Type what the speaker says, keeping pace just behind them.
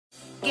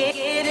Hey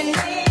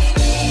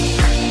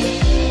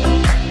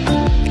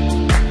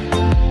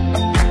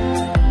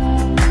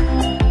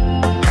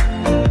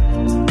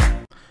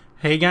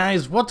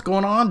guys, what's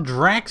going on?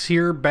 Draax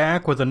here,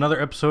 back with another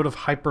episode of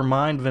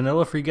Hypermine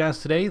Vanilla for you guys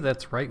today.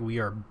 That's right, we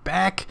are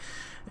back,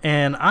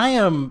 and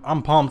I'm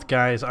pumped,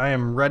 guys. I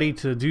am ready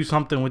to do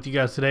something with you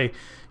guys today.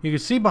 You can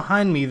see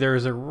behind me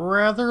there's a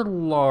rather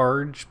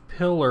large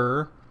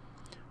pillar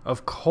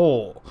of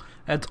coal.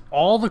 That's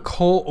all the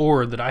coal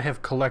ore that I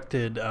have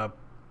collected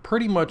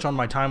pretty much on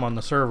my time on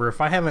the server.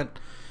 If I haven't,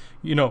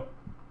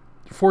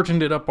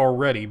 fortuned it up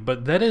already,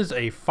 but that is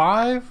a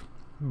 5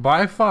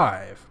 by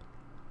 5.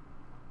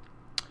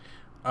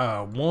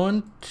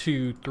 1,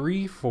 2,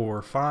 3,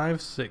 4,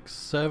 5, 6,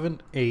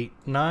 7, 8,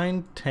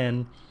 9,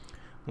 10,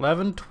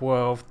 11,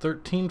 12,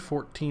 13,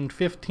 14,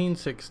 15,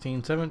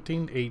 16,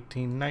 17,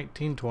 18,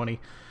 19, 20,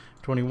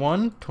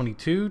 21,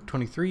 22,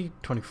 23,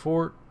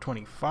 24,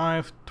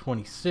 25,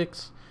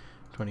 26,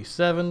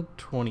 27,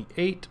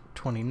 28,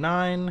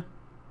 29,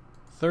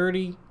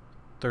 30,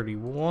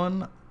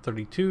 31,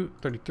 32,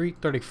 33,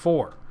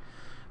 34.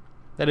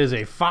 That is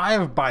a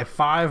 5 by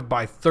 5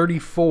 by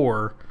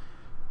 34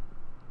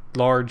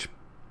 large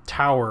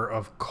tower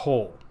of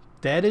coal.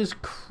 That is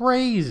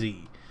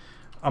crazy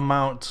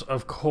amounts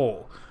of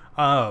coal.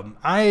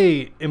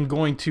 I am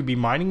going to be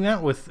mining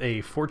that with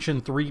a Fortune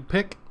 3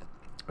 pick.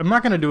 I'm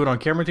not going to do it on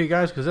camera to you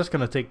guys because that's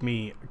going to take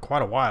me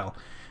quite a while.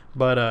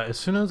 But as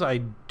soon as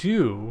I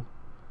do,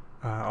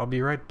 I'll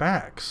be right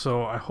back.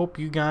 So I hope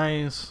you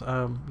guys,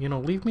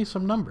 leave me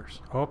some numbers.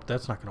 Oh,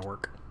 that's not going to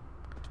work.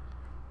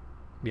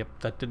 Yep,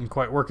 that didn't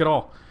quite work at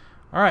all.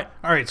 All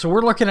right, so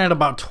we're looking at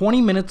about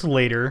 20 minutes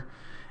later.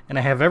 And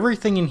I have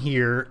everything in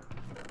here,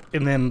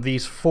 and then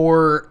these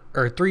 4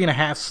 or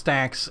 3.5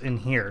 stacks in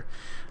here.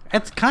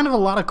 That's kind of a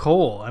lot of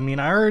coal. I mean,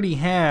 I already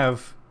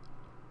have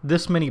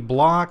this many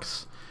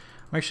blocks.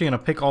 I'm actually going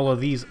to pick all of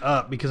these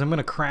up because I'm going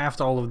to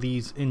craft all of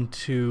these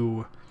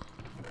into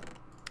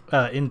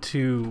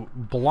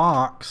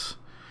blocks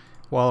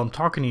while I'm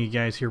talking to you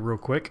guys here real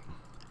quick.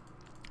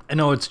 I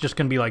know it's just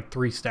going to be like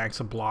 3 stacks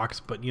of blocks,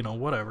 but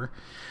whatever.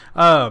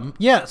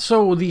 Yeah,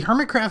 so the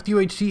Hermitcraft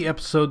UHC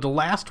episode, the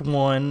last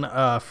one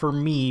for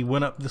me,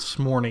 went up this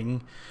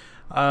morning.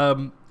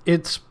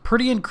 It's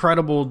pretty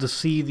incredible to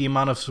see the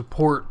amount of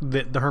support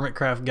that the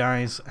Hermitcraft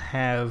guys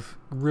have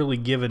really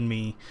given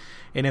me.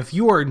 And if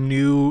you are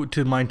new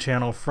to my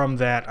channel from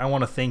that, I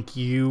want to thank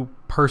you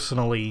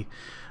personally.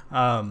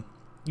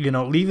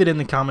 Leave it in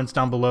the comments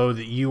down below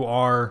that you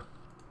are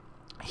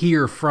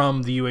here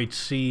from the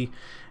UHC.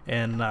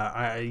 And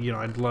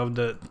I'd love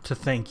to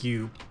thank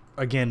you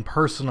again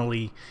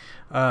personally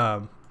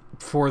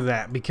for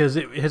that, because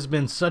it has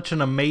been such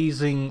an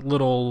amazing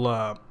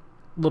little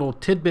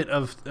tidbit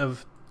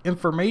of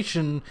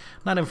information,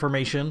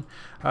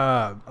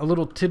 a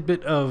little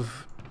tidbit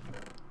of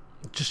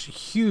just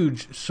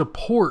huge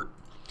support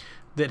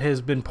that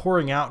has been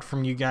pouring out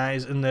from you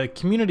guys. And the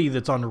community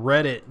that's on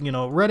Reddit,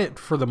 Reddit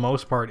for the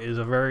most part is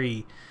a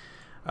very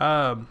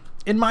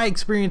in my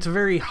experience, a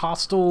very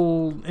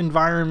hostile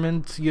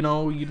environment. You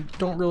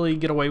don't really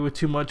get away with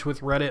too much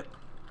with Reddit.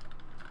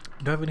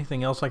 Do I have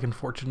anything else I can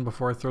fortune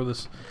before I throw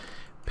this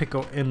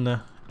pickle in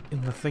the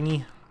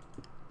thingy?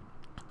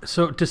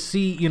 So to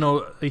see,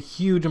 a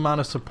huge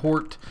amount of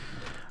support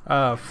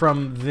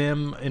from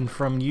them and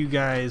from you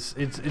guys,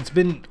 it's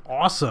been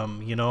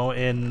awesome,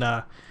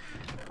 and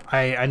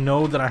I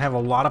know that I have a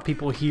lot of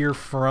people here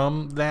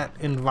from that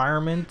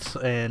environment,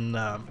 and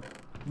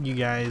you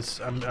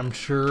guys, I'm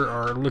sure,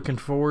 are looking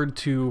forward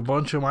to a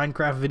bunch of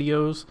Minecraft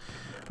videos.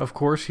 Of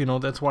course,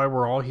 that's why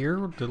we're all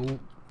here, to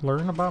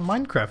learn about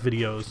Minecraft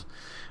videos.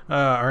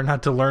 Or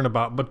not to learn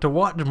about, but to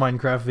watch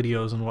Minecraft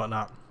videos and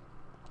whatnot.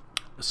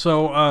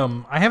 So,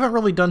 I haven't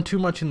really done too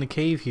much in the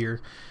cave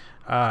here.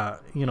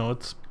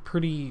 It's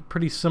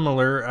pretty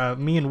similar.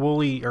 Me and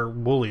Wooly,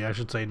 I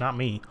should say, not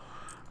me,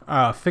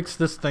 fixed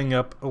this thing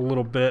up a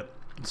little bit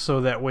so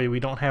that way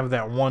we don't have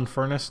that one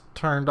furnace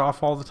turned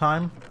off all the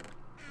time.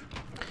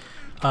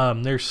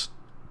 There's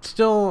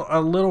still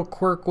a little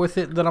quirk with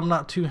it that I'm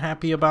not too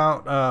happy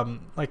about,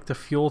 like the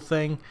fuel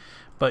thing,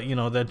 but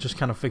that just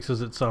kind of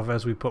fixes itself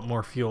as we put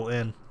more fuel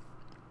in.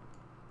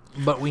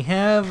 But we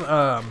have,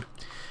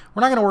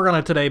 we're not going to work on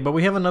it today, but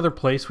we have another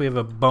place. We have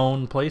a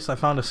bone place. I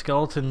found a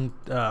skeleton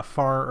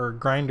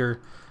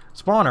grinder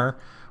spawner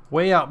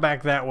way out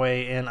back that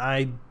way, and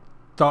I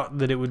thought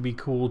that it would be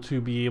cool to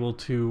be able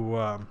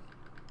to,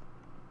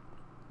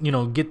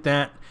 get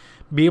that.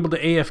 Be able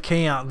to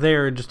AFK out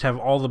there and just have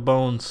all the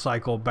bones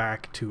cycle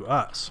back to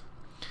us.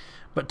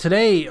 But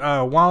today,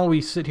 while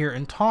we sit here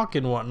and talk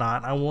and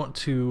whatnot, I want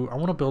to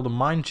build a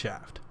mine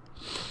shaft.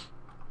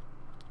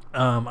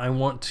 I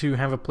want to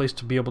have a place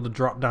to be able to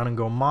drop down and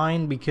go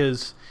mine,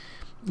 because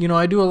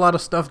I do a lot of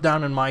stuff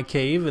down in my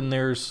cave, and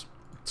there's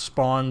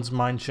Spawn's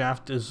mine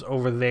shaft is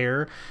over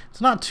there.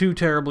 It's not too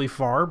terribly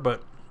far,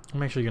 but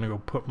I'm actually gonna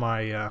go put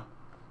my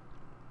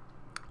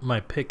my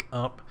pick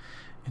up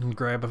and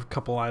grab a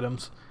couple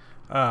items.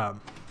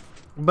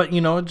 But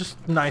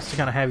just nice to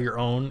kind of have your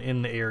own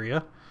in the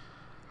area.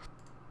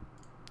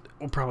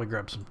 we'll probably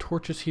grab some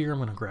torches here. I'm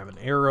going to grab an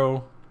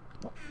arrow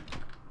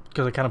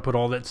because I kind of put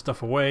all that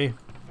stuff away.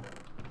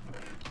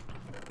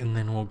 And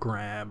then we'll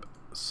grab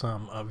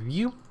some of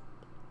you.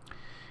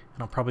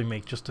 And I'll probably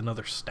make just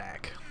another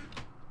stack.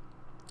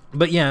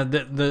 But yeah,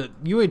 the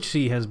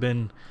UHC has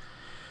been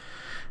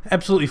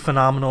absolutely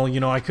phenomenal. You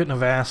know, I couldn't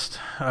have asked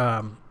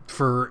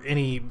for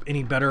any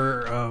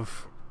better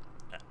of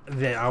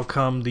the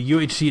outcome. The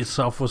UHC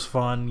itself was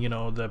fun. You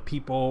know, the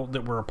people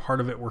that were a part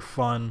of it were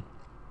fun.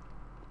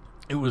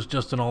 It was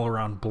just an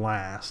all-around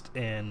blast,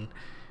 and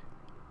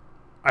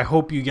I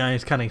hope you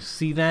guys kind of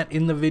see that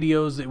in the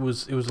videos. It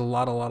was a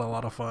lot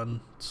of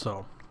fun.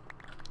 So,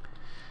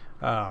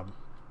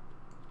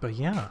 but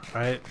yeah,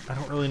 I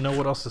don't really know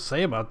what else to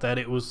say about that.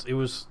 It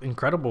was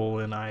incredible,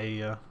 and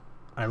I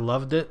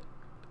loved it.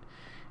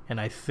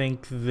 And I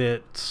think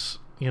that,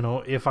 you know,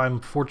 if I'm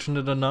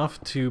fortunate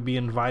enough to be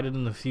invited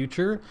in the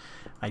future,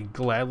 I'd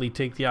gladly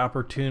take the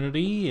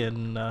opportunity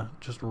and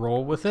just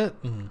roll with it.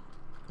 And,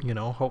 you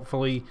know,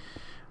 hopefully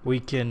we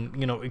can,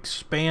 you know,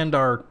 expand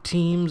our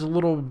teams a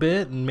little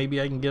bit, and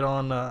maybe I can get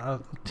on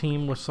a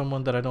team with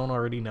someone that I don't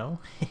already know.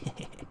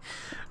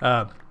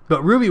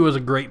 But Ruby was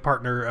a great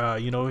partner.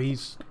 You know,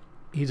 he's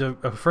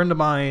a friend of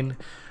mine.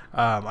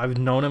 I've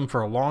known him for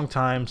a long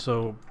time,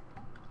 so,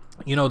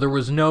 you know, there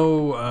was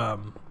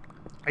no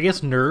I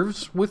guess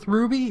nerves with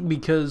Ruby,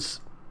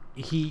 because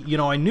he, you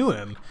know, I knew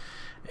him,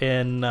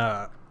 and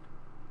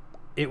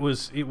it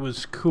was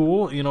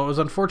cool. You know, it was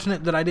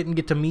unfortunate that I didn't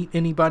get to meet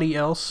anybody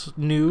else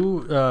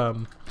new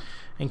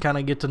and kind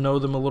of get to know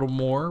them a little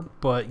more,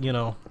 but you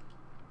know,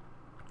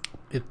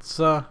 it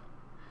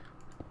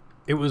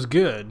was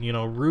good. You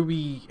know,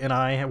 Ruby and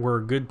I were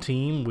a good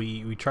team.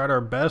 We tried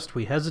our best.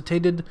 We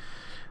hesitated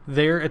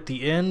there at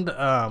the end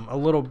a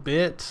little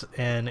bit,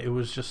 and it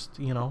was just,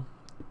 you know,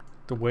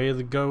 the way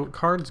the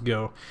cards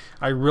go.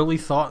 I really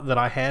thought that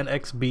I had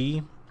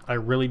XB. I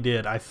really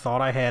did. I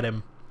thought I had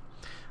him,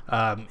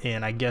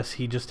 and I guess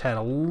he just had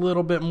a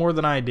little bit more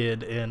than I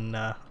did, and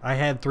I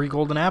had 3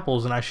 golden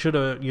apples, and I should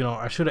have, you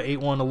know,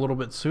 ate one a little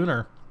bit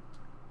sooner,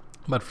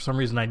 but for some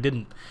reason I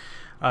didn't.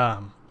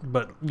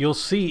 But you'll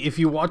see if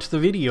you watch the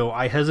video,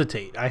 I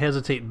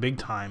hesitate big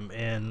time,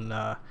 and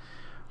I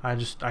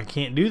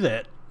can't do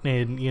that.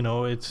 And you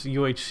know, it's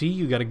UHC,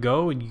 you gotta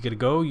go, and you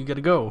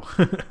gotta go.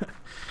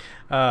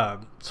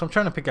 So I'm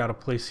trying to pick out a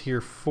place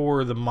here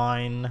for the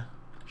mine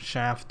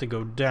shaft to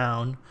go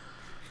down,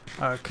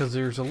 because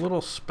there's a little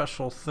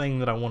special thing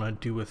that I want to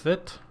do with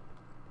it.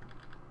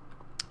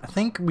 I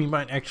think we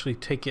might actually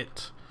take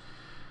it,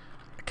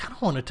 I kind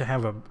of want it to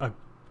have a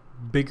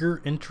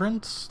bigger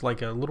entrance,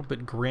 like a little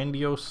bit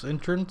grandiose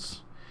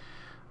entrance.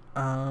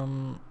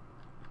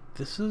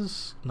 This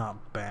is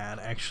not bad,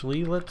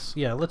 actually. Let's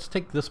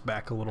take this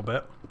back a little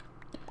bit.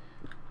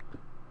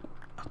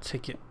 I'll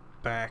take it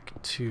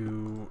back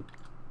to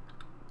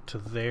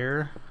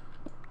there.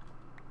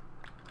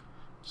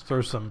 Let's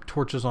throw some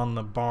torches on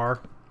the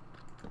bar.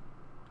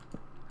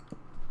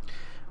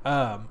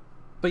 But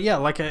yeah,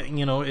 like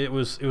you know, it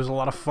was a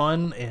lot of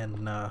fun,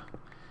 and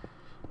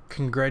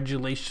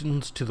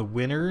congratulations to the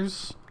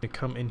winners. They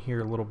come in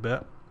here a little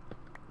bit.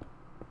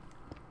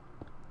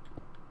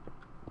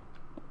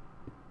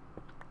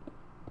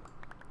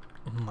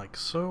 Like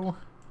so.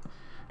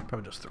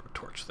 Probably just throw a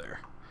torch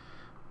there.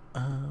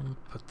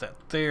 Put that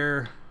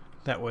there.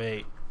 That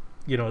way,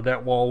 you know,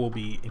 that wall will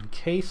be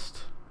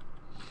encased.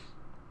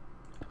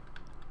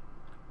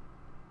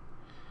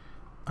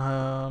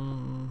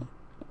 Okay.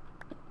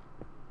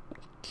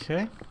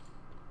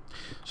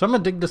 So I'm gonna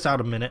dig this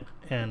out a minute,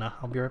 and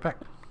I'll be right back.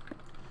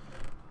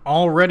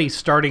 Already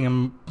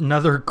starting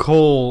another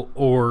coal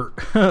or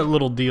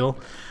little deal.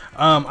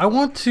 I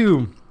want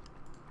to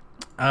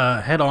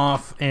head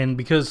off, and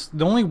because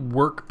the only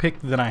work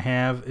pick that I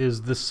have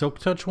is the Silk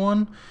Touch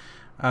one,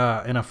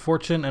 and a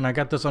Fortune, and I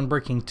got this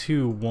Unbreaking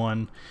 2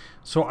 one.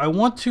 So I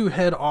want to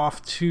head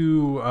off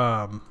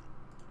to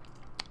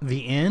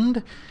the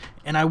end,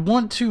 and I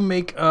want to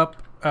make up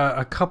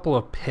a couple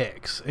of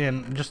picks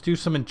and just do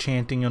some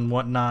enchanting and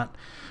whatnot.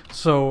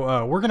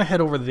 So we're gonna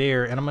head over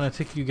there, and I'm gonna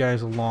take you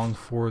guys along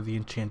for the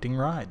enchanting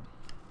ride.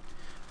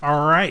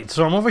 Alright,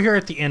 so I'm over here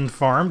at the end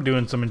farm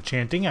doing some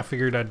enchanting. I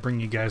figured I'd bring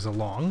you guys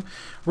along.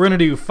 We're gonna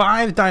do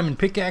 5 diamond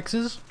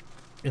pickaxes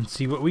and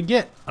see what we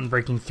get.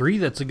 Unbreaking 3,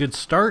 that's a good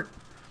start.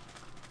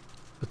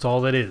 That's all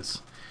that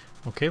is.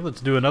 Okay,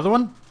 let's do another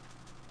one.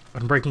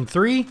 Unbreaking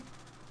 3,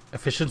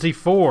 efficiency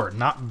 4,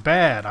 not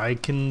bad. I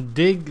can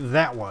dig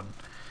that one.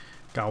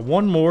 Got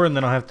one more, and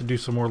then I'll have to do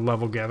some more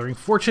level gathering.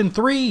 Fortune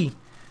 3.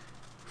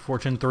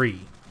 Fortune 3.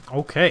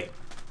 Okay.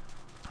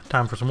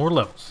 Time for some more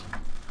levels.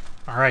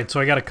 Alright, so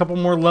I got a couple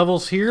more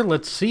levels here.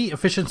 Let's see.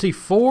 Efficiency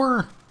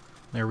 4.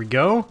 There we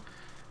go.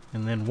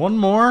 And then one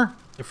more.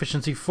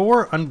 Efficiency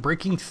 4.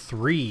 Unbreaking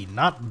 3.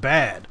 Not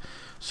bad.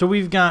 So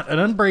we've got an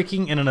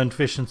Unbreaking and an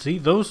Efficiency.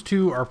 Those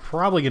two are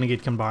probably going to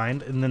get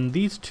combined. And then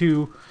these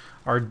two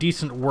are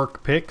decent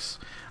work picks.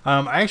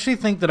 I actually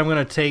think that I'm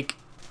going to take...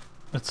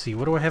 Let's see.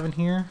 What do I have in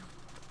here?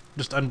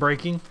 Just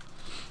Unbreaking.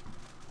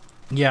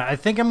 Yeah, I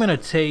think I'm going to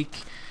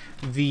take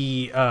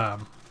the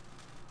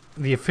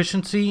the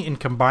efficiency and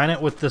combine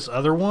it with this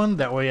other one.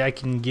 That way I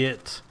can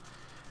get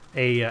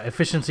a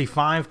efficiency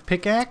 5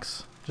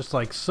 pickaxe, just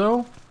like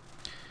so.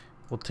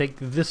 We'll take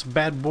this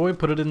bad boy,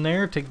 put it in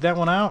there, take that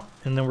one out,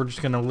 and then we're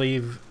just going to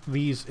leave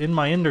these in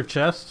my ender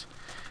chest,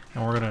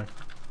 and we're going to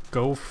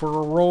go for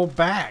a roll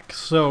back.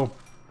 So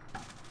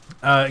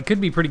it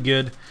could be pretty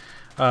good.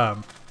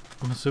 I'm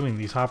assuming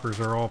these hoppers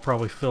are all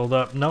probably filled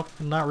up. Nope,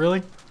 not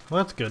really.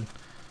 Well, that's good.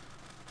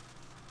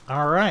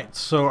 Alright,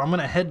 so I'm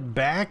going to head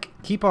back,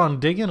 keep on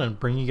digging, and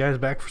bring you guys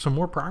back for some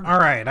more progress.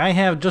 Alright, I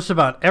have just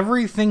about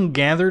everything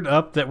gathered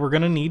up that we're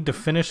going to need to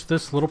finish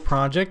this little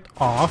project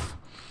off.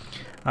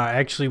 I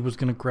actually was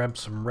going to grab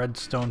some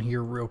redstone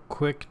here real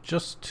quick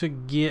just to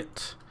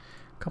get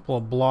a couple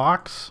of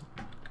blocks.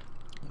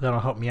 That'll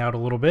help me out a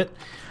little bit.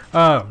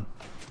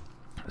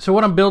 So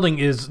what I'm building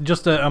is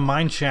just a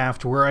mine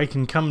shaft where I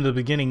can come to the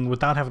beginning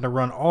without having to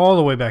run all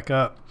the way back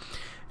up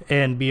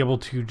and be able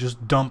to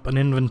just dump an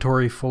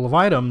inventory full of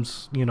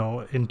items, you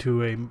know,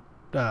 into a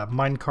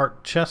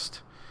minecart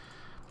chest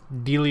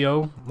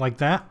dealio like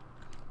that,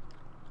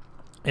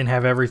 and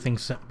have everything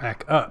sent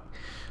back up.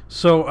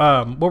 So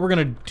what we're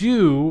going to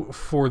do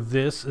for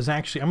this is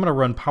actually I'm going to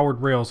run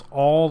powered rails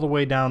all the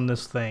way down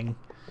this thing,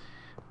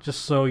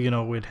 just so, you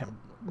know, we'd have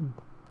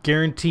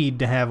guaranteed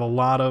to have a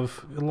lot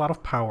of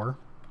power.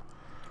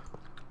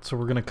 So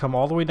we're going to come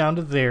all the way down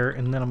to there,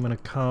 and then I'm going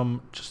to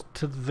come just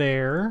to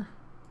there.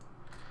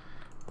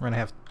 We're going to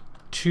have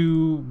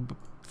 2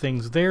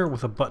 things there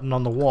with a button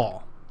on the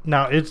wall.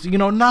 Now, it's, you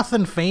know,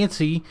 nothing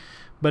fancy,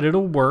 but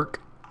it'll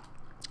work.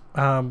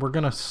 We're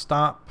going to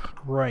stop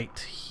right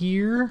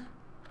here.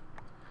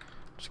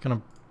 Just going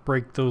to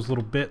break those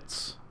little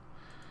bits.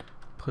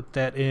 Put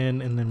that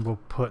in, and then we'll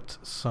put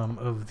some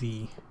of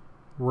the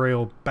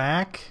rail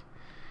back.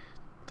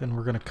 Then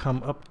we're going to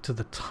come up to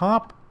the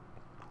top.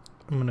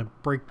 I'm going to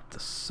break the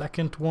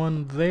second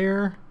one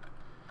there.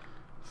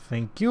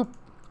 Thank you.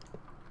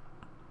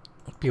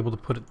 Be able to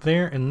put it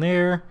there and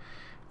there.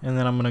 And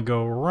then I'm going to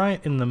go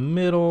right in the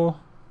middle.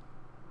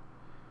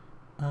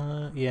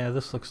 Yeah,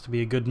 this looks to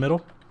be a good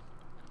middle.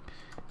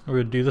 We're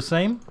going to do the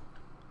same.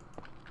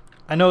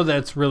 I know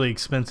that's really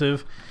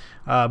expensive,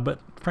 but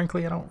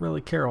frankly I don't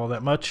really care all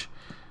that much.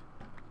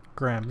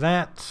 Grab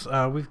that.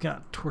 We've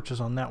got torches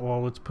on that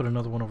wall. Let's put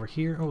another one over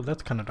here. Oh,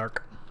 that's kind of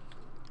dark.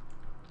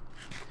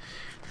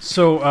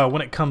 So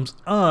when it comes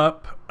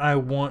up, I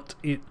want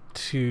it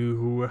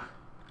to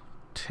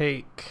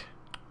take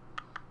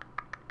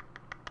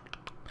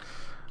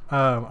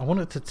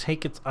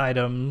its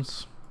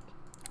items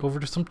over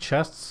to some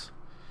chests.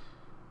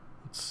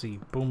 Let's see.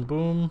 Boom,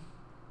 boom.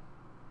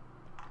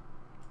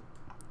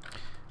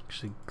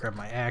 Actually, grab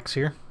my axe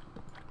here.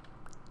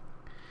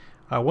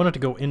 I want it to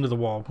go into the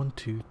wall. 1,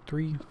 2,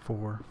 3,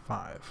 4,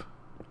 5.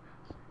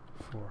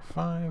 4,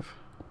 5.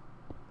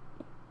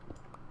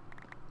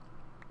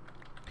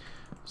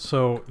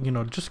 So, you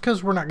know, just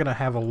because we're not going to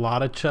have a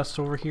lot of chests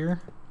over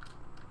here.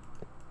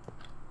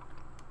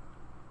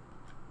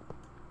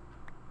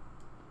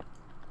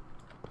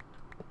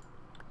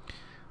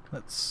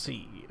 Let's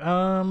see.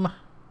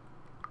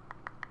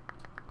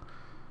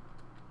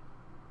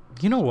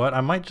 You know what?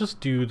 I might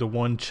just do the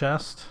 1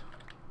 chest.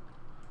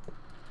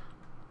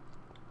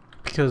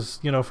 Because,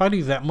 you know, if I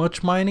do that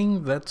much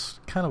mining, that's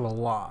kind of a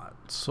lot.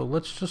 So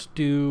let's just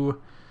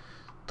do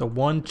the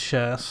 1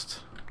 chest.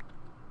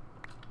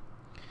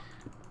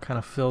 Kind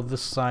of fill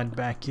this side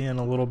back in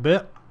a little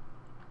bit.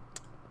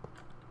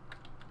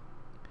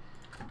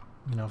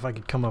 You know, if I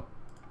could come up,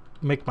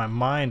 make my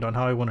mind on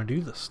how I want to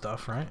do this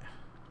stuff, right?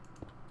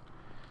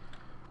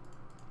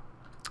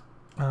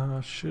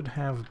 Should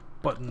have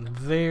button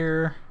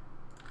there.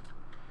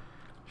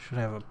 Should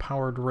have a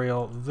powered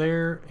rail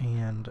there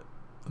and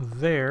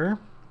there.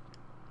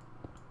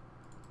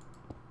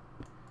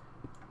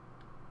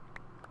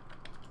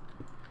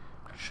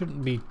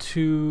 Shouldn't be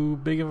too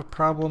big of a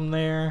problem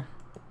there.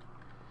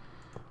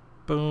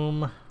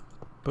 Boom,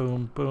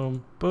 boom,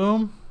 boom,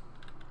 boom.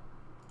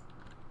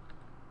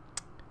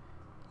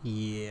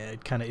 Yeah,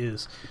 it kind of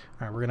is.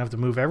 Alright, we're going to have to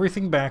move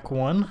everything back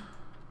 1.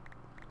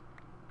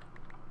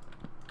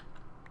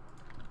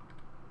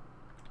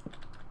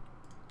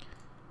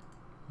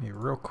 Maybe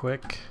real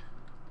quick.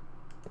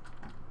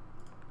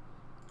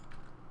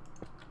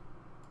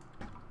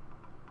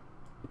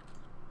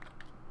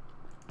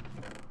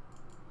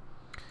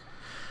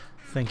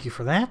 Thank you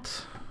for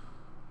that.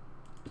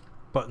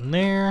 Button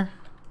there.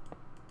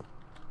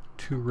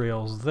 2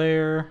 rails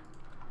there.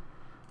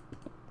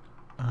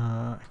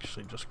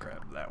 Actually, just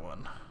grab that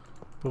one.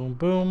 Boom,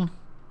 boom.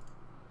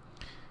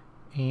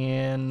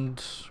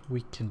 And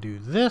we can do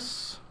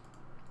this.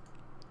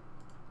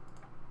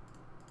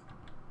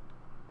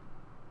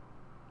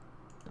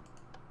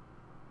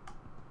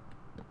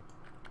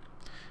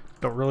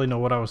 Don't really know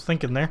what I was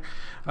thinking there.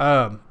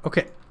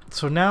 Okay,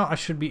 so now I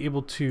should be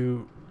able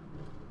to...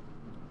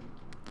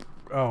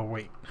 Oh,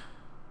 wait.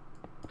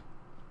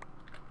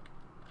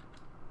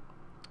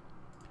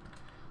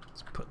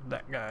 Let's put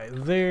that guy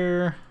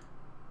there.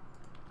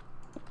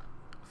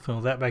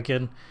 Fill that back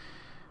in.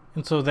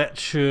 And so that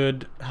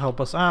should help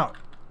us out.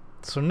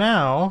 So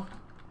now,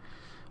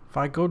 if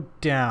I go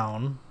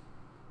down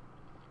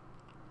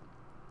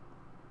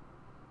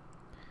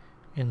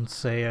and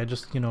say I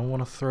just,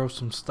 want to throw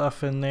some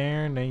stuff in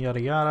there, and then yada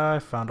yada, I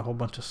found a whole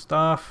bunch of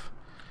stuff.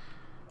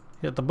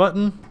 Hit the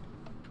button.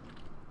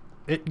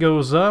 It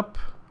goes up.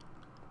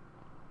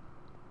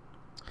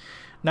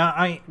 Now,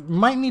 I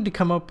might need to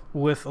come up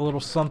with a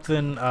little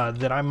something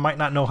that I might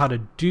not know how to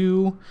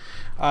do.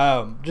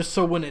 Just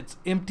so when it's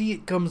empty,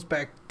 it comes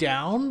back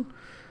down.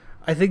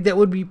 I think that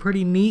would be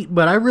pretty neat,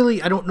 but I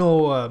don't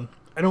know.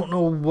 I don't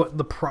know what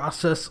the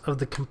process of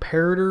the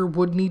comparator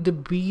would need to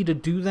be to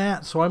do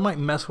that, so I might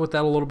mess with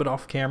that a little bit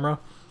off camera.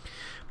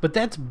 But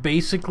that's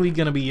basically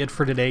going to be it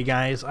for today,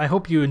 guys. I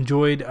hope you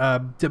enjoyed.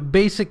 The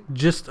basic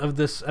gist of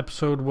this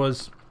episode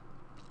was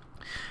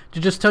to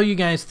just tell you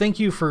guys thank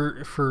you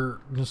for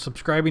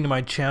subscribing to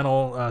my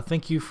channel.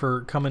 Thank you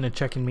for coming and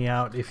checking me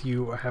out if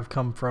you have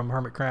come from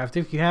Hermitcraft.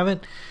 If you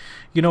haven't,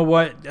 you know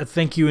what?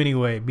 Thank you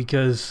anyway,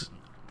 because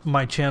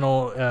my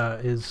channel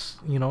is,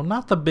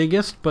 not the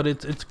biggest, but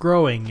it's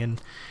growing,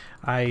 and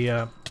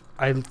I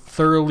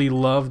thoroughly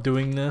love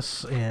doing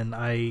this, and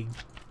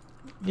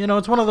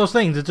it's one of those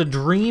things. It's a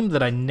dream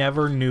that I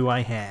never knew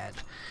I had,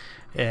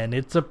 and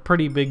it's a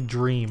pretty big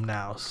dream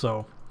now.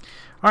 So,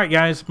 alright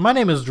guys, my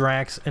name is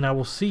Draax, and I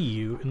will see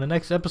you in the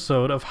next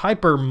episode of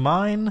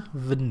Hypermine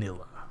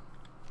Vanilla.